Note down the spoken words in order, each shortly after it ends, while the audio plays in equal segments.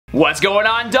What's going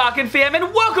on, Doc and fam,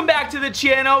 and welcome back to the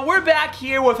channel. We're back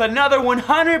here with another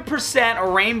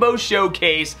 100% Rainbow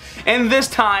Showcase, and this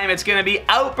time it's going to be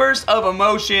Outburst of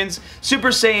Emotions, Super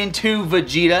Saiyan 2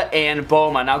 Vegeta and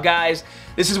Bulma. Now guys,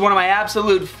 this is one of my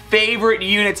absolute favorite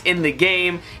units in the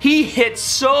game. He hits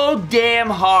so damn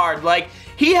hard. Like,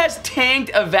 he has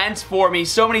tanked events for me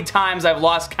so many times I've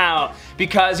lost count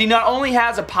because he not only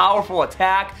has a powerful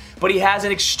attack, but he has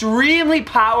an extremely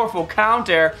powerful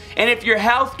counter, and if your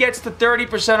health gets to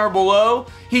 30% or below,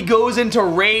 he goes into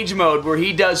rage mode where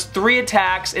he does 3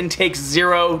 attacks and takes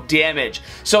 0 damage.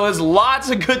 So there's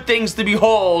lots of good things to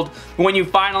behold when you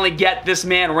finally get this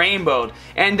man rainbowed.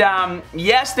 And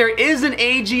yes, there is an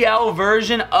AGL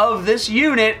version of this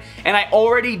unit, and I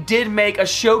already did make a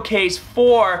showcase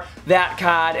for that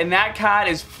card, and that card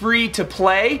is free to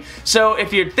play. So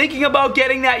if you're thinking about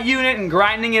getting that unit and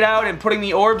grinding it out and putting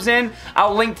the orbs in,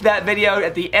 I'll link to that video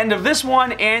at the end of this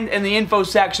one and in the info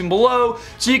section below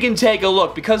so you can take a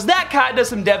look, because that card does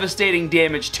some devastating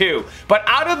damage too. But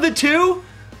out of the two,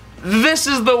 this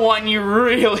is the one you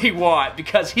really want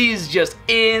because he's just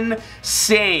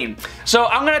insane. So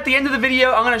I'm gonna, at the end of the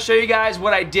video, I'm gonna show you guys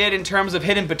what I did in terms of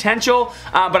hidden potential,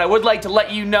 but I would like to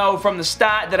let you know from the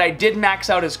start that I did max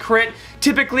out his crit.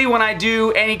 Typically when I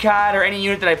do any card or any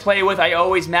unit that I play with, I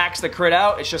always max the crit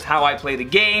out. It's just how I play the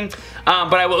game.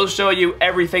 But I will show you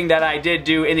everything that I did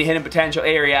do in the hidden potential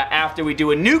area after we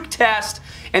do a nuke test,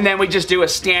 and then we just do a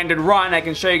standard run. I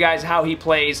can show you guys how he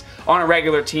plays on a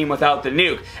regular team without the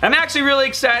nuke. I'm actually really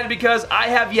excited because I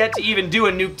have yet to even do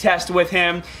a nuke test with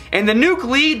him, and the nuke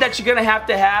lead that you're gonna have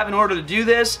to have in order to do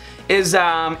this is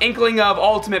Inkling of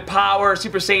Ultimate Power,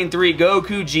 Super Saiyan 3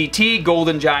 Goku GT,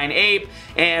 Golden Giant Ape,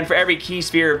 and for every key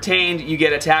sphere obtained, you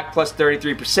get attack plus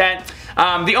 33%.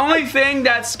 The only thing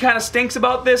that's kind of stinks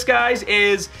about this, guys,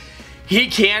 is he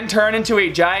can turn into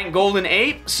a giant golden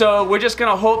ape, so we're just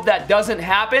gonna hope that doesn't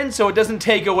happen so it doesn't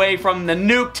take away from the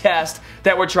nuke test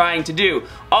that we're trying to do.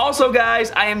 Also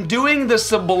guys, I am doing the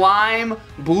Sublime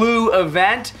Blue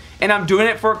event, and I'm doing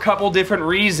it for a couple different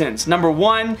reasons. Number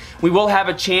one, we will have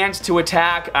a chance to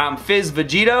attack Str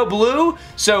Vegeta Blue,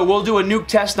 so we'll do a nuke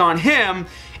test on him,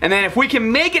 and then if we can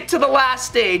make it to the last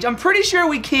stage, I'm pretty sure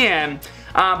we can,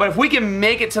 but if we can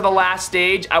make it to the last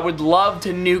stage, I would love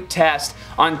to nuke test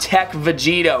on Tech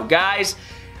Vegeta. Guys,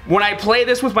 when I play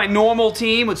this with my normal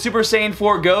team, with Super Saiyan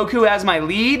 4 Goku as my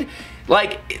lead,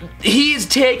 like, he's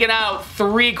taken out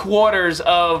 3/4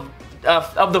 of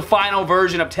the final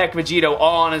version of Tech Vegeta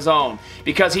all on his own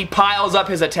because he piles up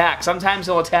his attack. Sometimes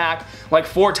he'll attack like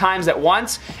 4 times at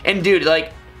once, and dude,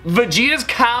 like, Vegeta's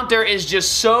counter is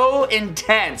just so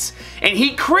intense, and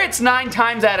he crits 9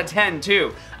 times out of 10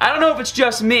 too. I don't know if it's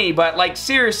just me, but like,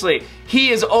 seriously,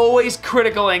 he is always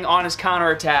criticaling on his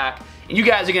counterattack, and you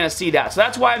guys are gonna see that. So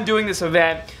that's why I'm doing this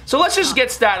event. So let's just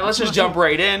get started. Let's just jump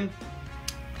right in.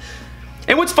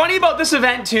 And what's funny about this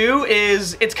event too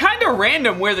is it's kind of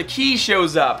random where the key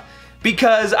shows up,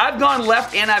 because I've gone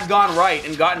left and I've gone right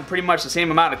and gotten pretty much the same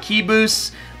amount of key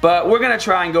boosts, but we're gonna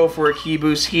try and go for a key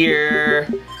boost here.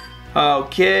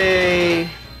 Okay.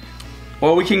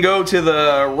 Well, we can go to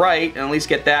the right and at least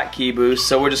get that key boost,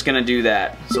 so we're just gonna do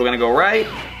that. So we're gonna go right.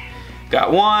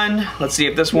 Got one. Let's see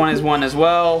if this one is one as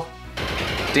well.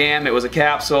 Damn, it was a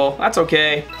capsule. That's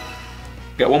okay.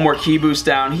 Got one more key boost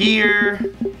down here.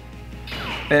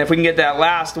 And if we can get that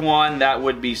last one, that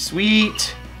would be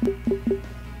sweet.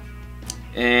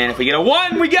 And if we get a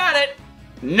 1, we got it!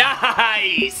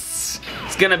 Nice!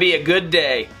 It's gonna be a good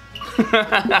day.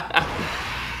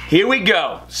 Here we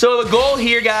go. So the goal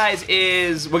here, guys,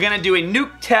 is we're gonna do a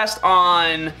nuke test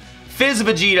on Str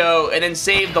Vegeta and then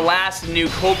save the last nuke,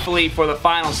 hopefully, for the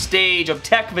final stage of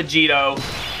Tech Vegeta.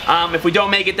 If we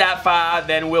don't make it that far,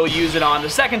 then we'll use it on the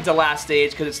second to last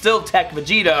stage because it's still Tech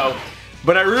Vegeta.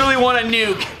 But I really want to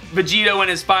nuke Vegeta in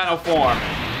his final form.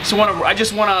 So I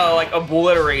just want to like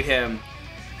obliterate him.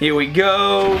 Here we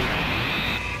go.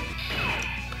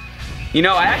 You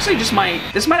know, I actually just might,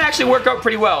 this might actually work out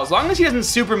pretty well, as long as he doesn't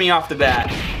super me off the bat.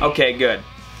 Okay, good.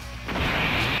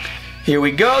 Here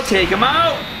we go, take him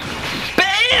out.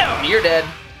 Bam! You're dead.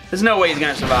 There's no way he's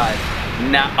gonna survive.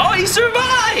 Nah. Oh, he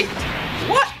survived!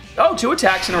 What? Oh, 2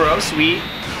 attacks in a row, sweet.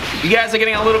 You guys are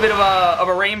getting a little bit of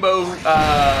a rainbow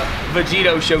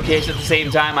Vegeta showcase at the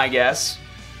same time, I guess.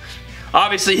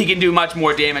 Obviously, he can do much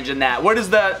more damage than that. What is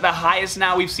the highest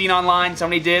now we've seen online?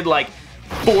 Somebody did like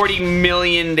 40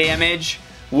 million damage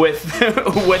with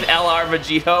with LR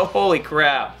Vegeta. Holy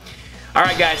crap.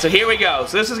 Alright guys, so here we go.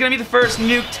 So this is going to be the first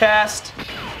nuke test.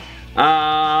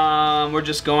 We're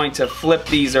just going to flip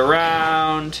these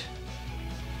around.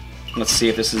 Let's see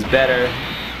if this is better.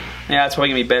 Yeah, it's probably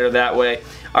going to be better that way.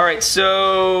 Alright,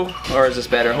 so... Or is this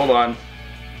better? Hold on.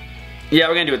 Yeah,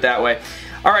 we're gonna do it that way.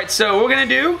 Alright, so what we're gonna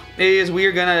do is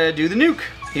we're gonna do the nuke.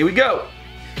 Here we go.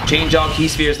 Change all key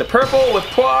spheres to purple with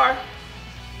Poir.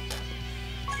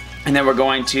 And then we're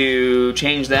going to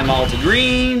change them all to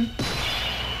green.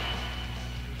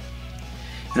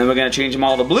 And then we're gonna change them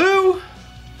all to blue.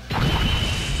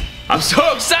 I'm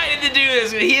so excited to do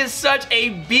this. He is such a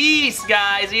beast,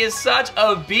 guys. He is such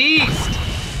a beast.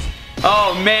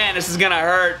 Oh man, this is gonna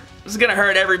hurt. This is gonna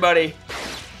hurt everybody.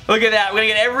 Look at that. We're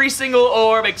gonna get every single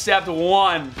orb except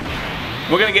one.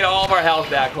 We're gonna get all of our health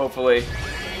back, hopefully.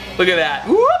 Look at that.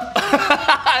 Whoop!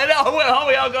 I know,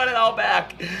 we all got it all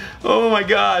back. Oh my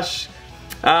gosh.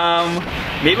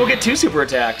 Maybe we'll get 2 super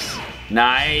attacks.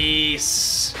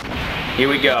 Nice. Here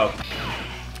we go.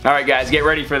 Alright guys, get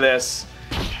ready for this.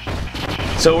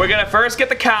 So we're gonna first get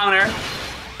the counter.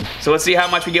 So let's see how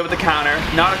much we get with the counter.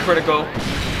 Not a critical.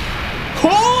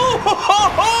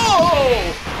 Oh!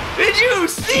 Did you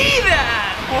see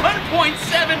that?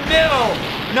 1.7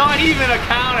 mil. Not even a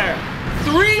counter.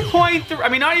 3.3, I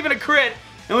mean not even a crit.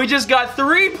 And we just got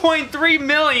 3.3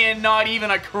 million, not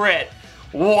even a crit.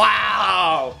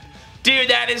 Wow. Dude,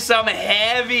 that is some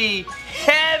heavy,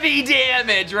 heavy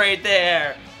damage right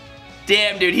there.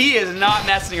 Damn, dude, he is not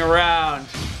messing around.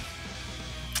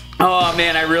 Oh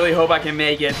man, I really hope I can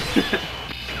make it.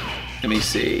 Let me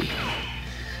see.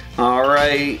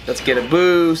 Alright, let's get a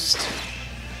boost.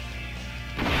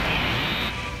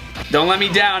 Don't let me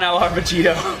down, LR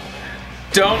Vegeta.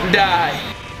 Don't die.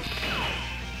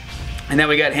 And then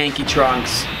we got Hanky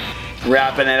Trunks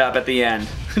wrapping it up at the end.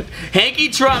 Hanky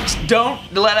Trunks,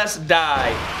 don't let us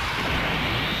die.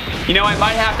 You know, I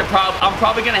might have to I'm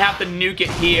probably gonna have to nuke it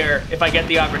here if I get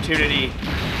the opportunity.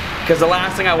 Because the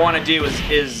last thing I want to do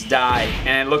is die.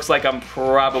 And it looks like I'm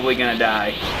probably gonna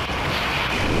die.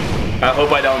 I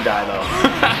hope I don't die though.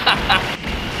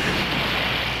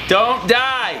 Don't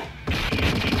die!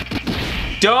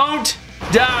 Don't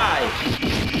die!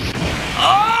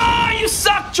 Oh, you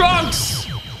suck, Trunks!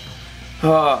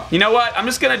 Oh, you know what? I'm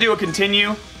just gonna do a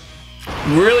continue.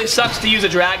 Really sucks to use a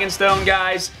Dragon Stone,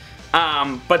 guys.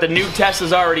 But the nuke test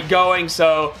is already going,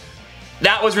 so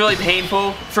that was really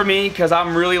painful for me because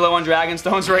I'm really low on Dragon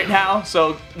Stones right now.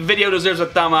 So the video deserves a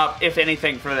thumb up, if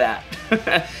anything, for that.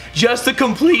 Just to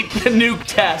complete the nuke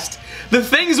test. The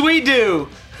things we do.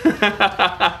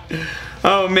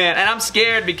 Oh man, and I'm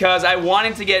scared because I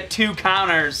wanted to get 2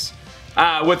 counters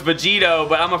with Vegito,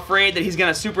 but I'm afraid that he's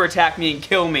gonna super attack me and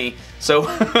kill me. So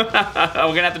we're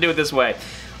gonna have to do it this way.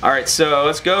 Alright, so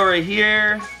let's go right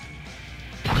here.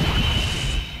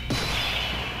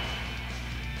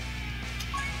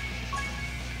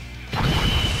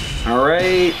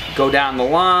 Alright, go down the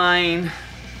line.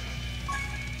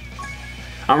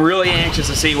 I'm really anxious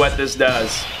to see what this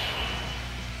does.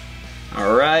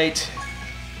 Alright.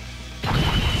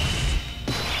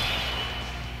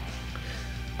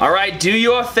 Alright, do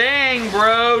your thing,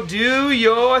 bro. Do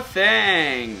your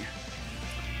thing.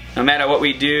 No matter what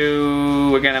we do,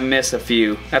 we're gonna miss a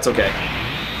few. That's okay.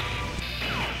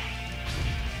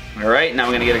 Alright, now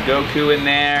we're gonna get a Goku in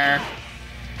there.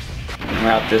 And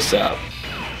wrap this up.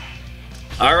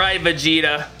 Alright,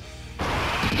 Vegeta.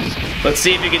 Let's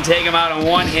see if you can take him out in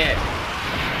one hit.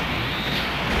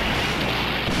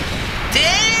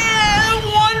 Damn!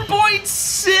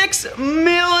 1.6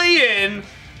 million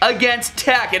against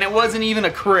Tech, and it wasn't even a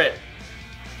crit.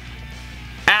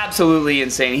 Absolutely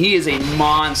insane. He is a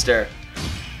monster.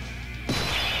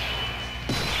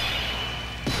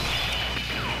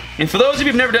 And for those of you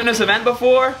who've never done this event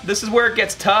before, this is where it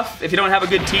gets tough if you don't have a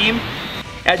good team.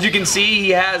 As you can see, he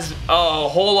has a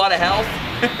whole lot of health.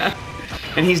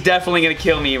 And he's definitely gonna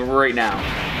kill me right now.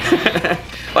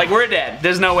 Like, we're dead.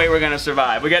 There's no way we're gonna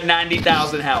survive. We got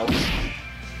 90,000 health.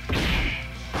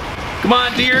 Come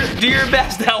on, do your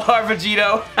best, LR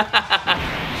Vegito.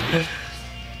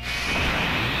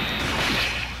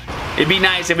 It'd be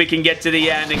nice if we can get to the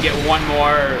end and get one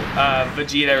more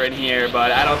Vegeta in here,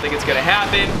 but I don't think it's gonna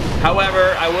happen.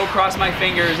 However, I will cross my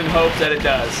fingers and hope that it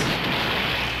does.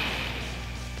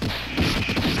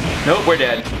 Nope, we're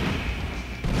dead.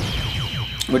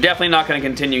 We're definitely not going to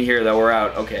continue here, though. We're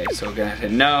out. Okay, so we're going to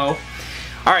hit no.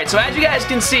 Alright, so as you guys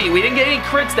can see, we didn't get any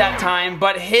crits that time,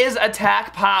 but his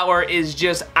attack power is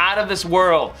just out of this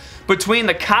world. Between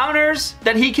the counters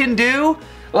that he can do,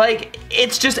 like,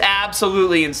 it's just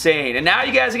absolutely insane. And now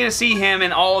you guys are going to see him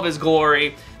in all of his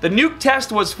glory. The nuke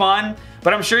test was fun,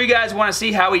 but I'm sure you guys want to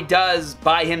see how he does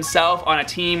by himself on a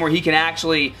team where he can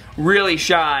actually really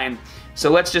shine. So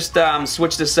let's just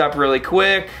switch this up really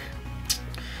quick.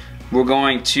 We're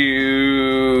going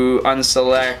to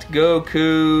unselect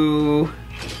Goku,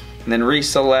 and then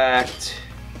reselect.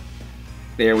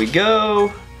 There we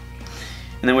go.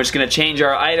 And then we're just gonna change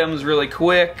our items really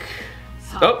quick.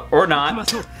 Oh, or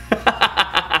not.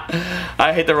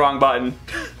 I hit the wrong button.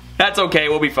 That's okay,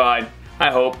 we'll be fine. I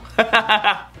hope.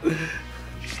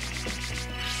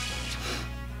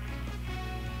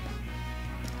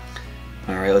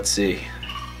 Alright, let's see.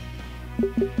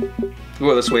 We'll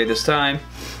go this way this time.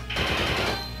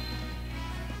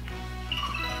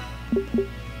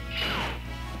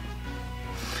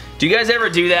 Do you guys ever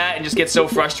do that and just get so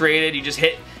frustrated? You just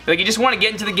hit, like you just want to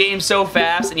get into the game so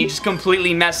fast and you just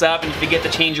completely mess up and you forget to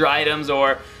change your items,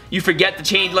 or you forget to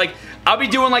change, like I'll be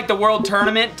doing like the world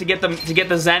tournament to get the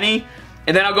Zenny,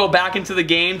 and then I'll go back into the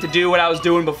game to do what I was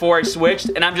doing before I switched,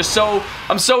 and I'm so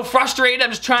frustrated.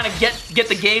 I'm just trying to get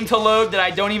the game to load that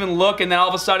I don't even look, and then all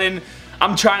of a sudden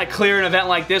I'm trying to clear an event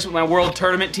like this with my world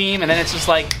tournament team, and then it's just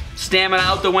like stamina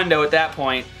out the window at that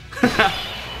point.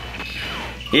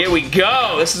 Here we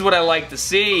go. This is what I like to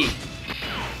see.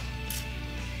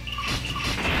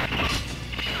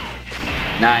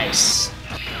 Nice.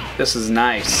 This is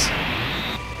nice.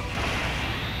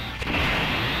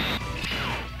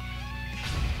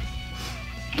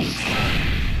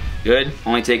 Good.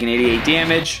 Only taking 88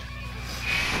 damage.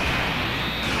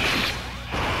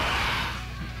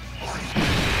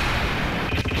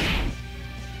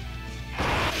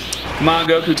 Come on,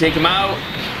 Goku, take him out.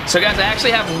 So guys, I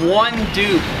actually have one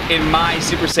dupe in my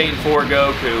Super Saiyan 4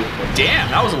 Goku.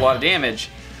 Damn, that was a lot of damage.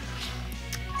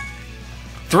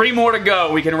 3 more to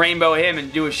go. We can rainbow him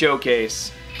and do a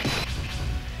showcase.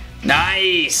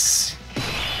 Nice.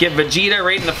 Get Vegeta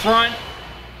right in the front.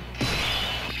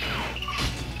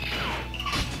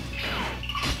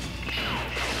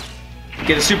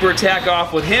 Get a super attack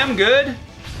off with him, good.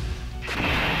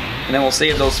 And then we'll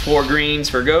save those 4 greens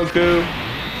for Goku.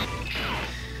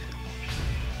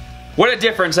 What a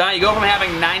difference, huh? You go from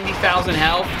having 90,000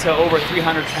 health to over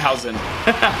 300,000.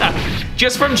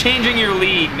 Just from changing your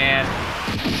lead, man.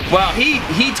 Wow,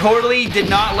 he totally did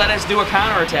not let us do a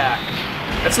counterattack.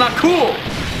 That's not cool.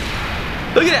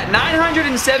 Look at that,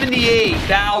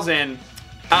 978,000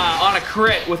 on a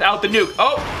crit without the nuke.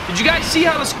 Oh, did you guys see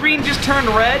how the screen just turned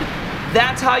red?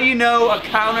 That's how you know a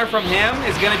counter from him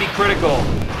is going to be critical.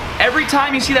 Every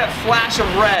time you see that flash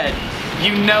of red,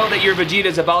 you know that your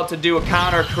Vegeta's about to do a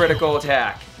counter critical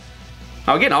attack.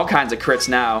 Oh, we're getting all kinds of crits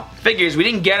now. Figures, we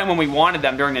didn't get them when we wanted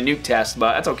them during the nuke test,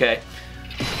 but that's okay.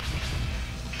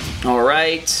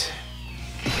 Alright.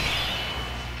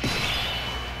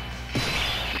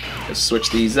 Let's switch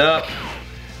these up.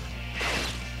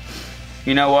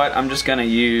 You know what? I'm just going to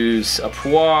use a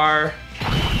Puar.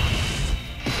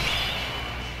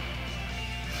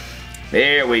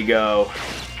 There we go.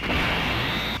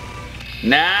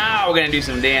 Now we're gonna do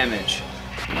some damage.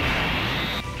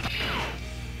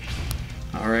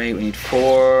 Alright, we need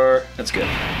 4. That's good.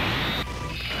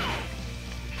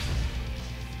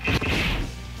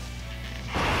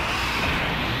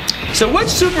 So which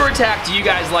super attack do you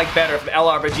guys like better from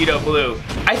LR Vegeta Blue?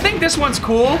 I think this one's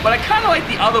cool, but I kind of like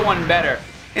the other one better.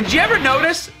 And did you ever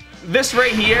notice this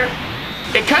right here?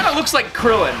 It kind of looks like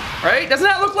Krillin, right? Doesn't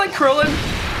that look like Krillin?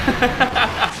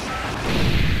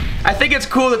 I think it's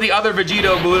cool that the other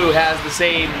Vegeta Blue has the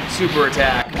same super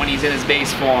attack when he's in his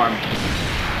base form.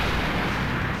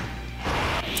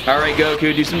 Alright,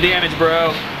 Goku, do some damage,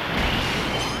 bro.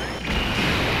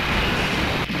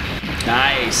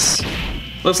 Nice.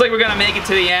 Looks like we're gonna make it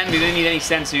to the end. We didn't need any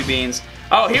Senzu beans.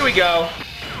 Oh, here we go.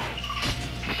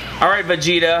 Alright,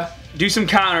 Vegeta, do some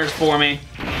counters for me.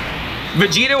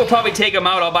 Vegeta will probably take him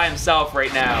out all by himself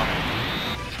right now.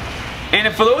 And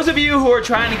for those of you who are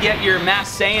trying to get your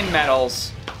Mass Saiyan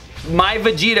medals, my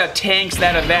Vegeta tanks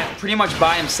that event pretty much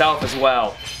by himself as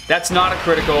well. That's not a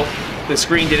critical. The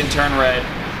screen didn't turn red.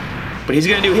 But he's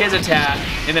going to do his attack,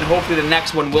 and then hopefully the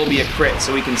next one will be a crit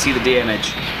so we can see the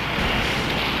damage.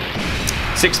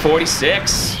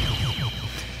 646.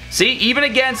 See, even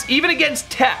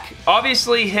against Tech,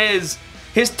 obviously his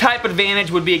type advantage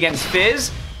would be against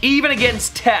Fizz. Even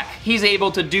against Tech, he's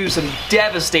able to do some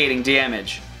devastating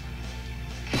damage.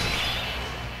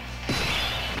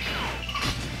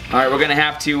 Alright, we're gonna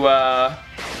have to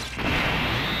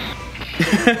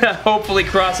hopefully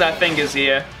cross our fingers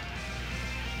here.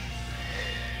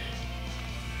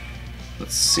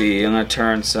 Let's see, I'm gonna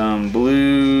turn some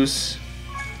blues,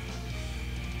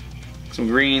 some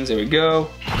greens, there we go.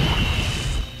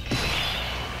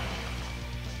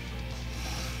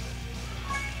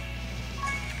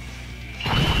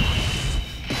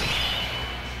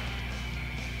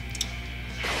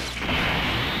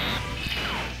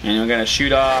 And we're gonna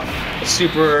shoot off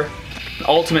a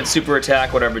ultimate super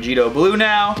attack, whatever, Vegeta Blue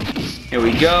now. Here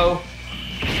we go.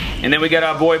 And then we got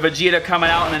our boy Vegeta coming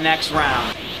out in the next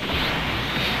round.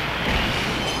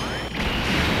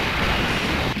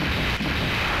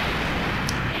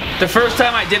 The first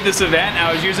time I did this event,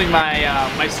 I was using my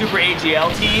my Super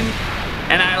AGL team,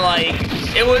 and I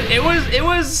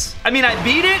mean, I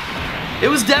beat it. It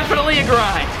was definitely a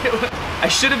grind. I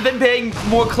should have been paying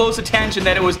more close attention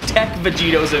that it was Tech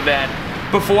Vegito's event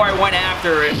before I went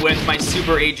after it with my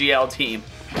Super AGL team.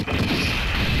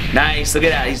 Nice, look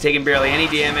at that. He's taking barely any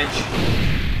damage.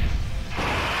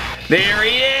 There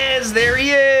he is, there he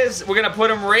is. We're gonna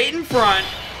put him right in front.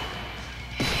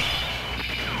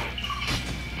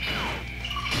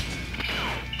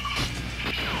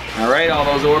 Alright, all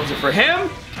those orbs are for him.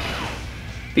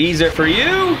 These are for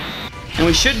you. And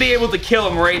we should be able to kill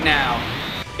him right now.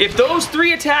 If those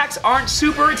 3 attacks aren't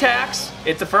super attacks,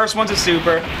 if the first one's a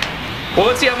super, well,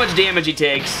 let's see how much damage he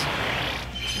takes.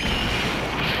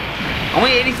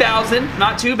 Only 80,000,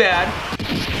 not too bad.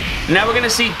 Now we're gonna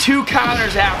see 2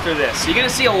 counters after this. So you're gonna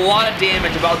see a lot of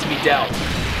damage about to be dealt.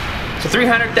 So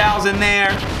 300,000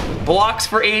 there. Blocks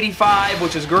for 85,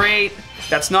 which is great.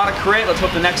 That's not a crit. Let's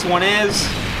hope the next one is.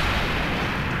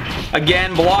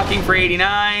 Again, blocking for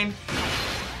 89.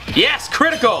 Yes,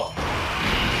 critical!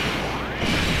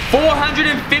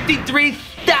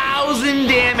 453,000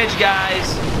 damage,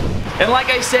 guys. And like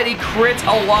I said, he crits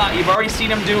a lot. You've already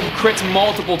seen him do crits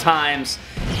multiple times.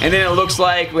 And then it looks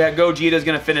like Gogeta's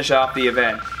gonna finish off the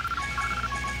event.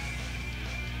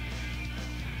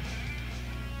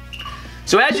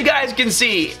 So as you guys can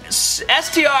see,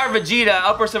 Str Vegeta,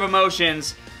 Outburst of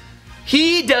Emotions,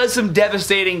 he does some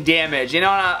devastating damage. You know,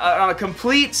 on a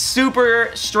complete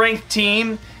super strength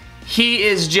team, he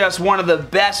is just one of the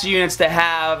best units to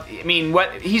have. I mean,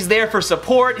 he's there for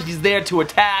support, he's there to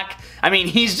attack. I mean,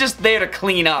 he's just there to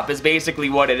clean up is basically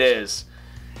what it is.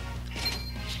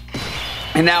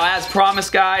 And now, as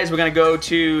promised, guys, we're going to go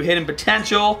to Hidden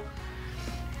Potential.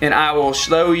 And I will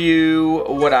show you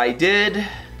what I did.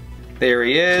 There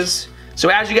he is. So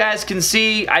as you guys can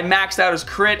see, I maxed out his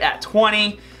crit at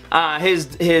 20.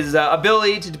 His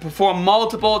ability to perform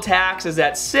multiple attacks is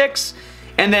at 6.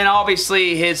 And then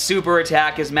obviously his super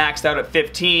attack is maxed out at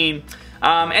 15.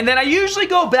 And then I usually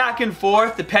go back and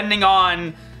forth depending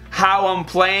on how I'm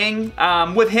playing.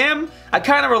 With him, I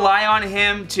kind of rely on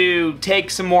him to take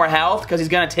some more health because he's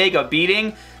going to take a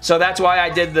beating. So that's why I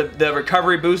did the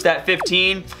recovery boost at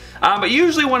 15. But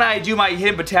usually when I do my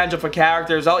hidden potential for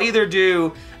characters, I'll either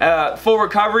do full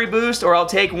recovery boost or I'll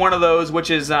take one of those,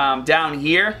 which is down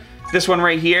here. This one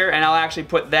right here, and I'll actually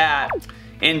put that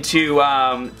into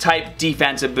type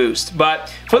defensive boost.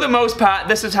 But for the most part,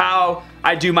 this is how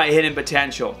I do my hidden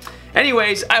potential.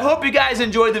 Anyways, I hope you guys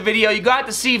enjoyed the video. You got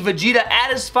to see Vegeta at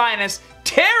his finest,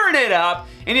 tearing it up.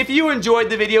 And if you enjoyed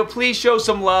the video, please show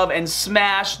some love and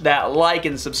smash that like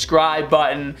and subscribe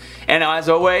button. And as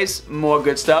always, more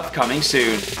good stuff coming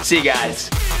soon. See you guys.